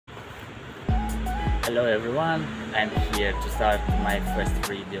Hello everyone, I'm here to start my first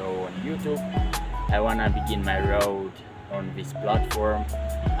video on YouTube. I wanna begin my road on this platform.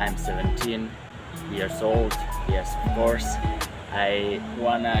 I'm 17 years old, yes of course. I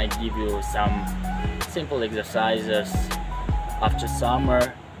wanna give you some simple exercises after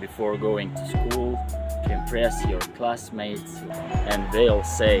summer before going to school to impress your classmates, and they'll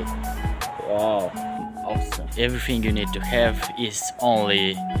say, wow, awesome. Everything you need to have is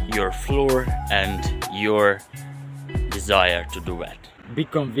only your floor and your desire to do that. Be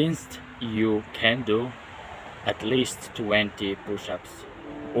convinced you can do at least 20 push-ups,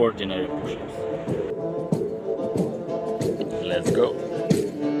 ordinary push-ups. Let's go.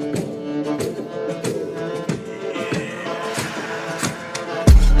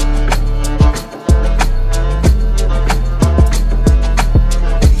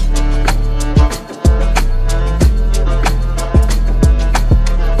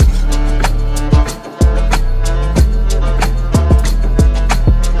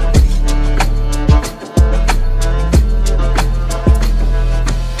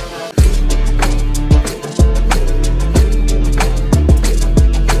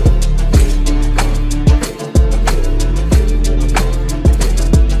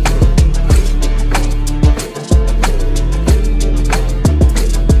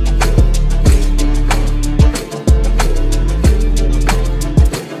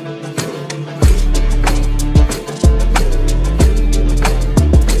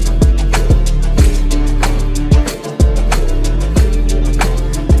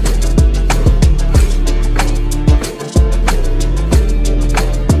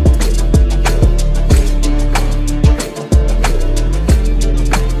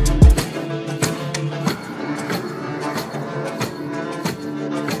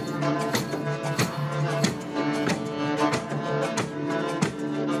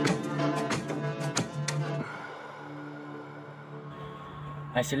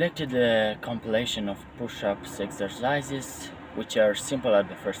 I selected a compilation of push-ups exercises which are simple at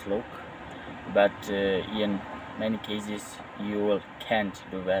the first look, but in many cases you can't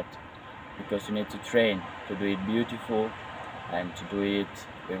do that because you need to train to do it beautiful and to do it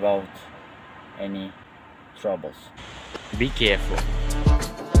without any troubles. Be careful.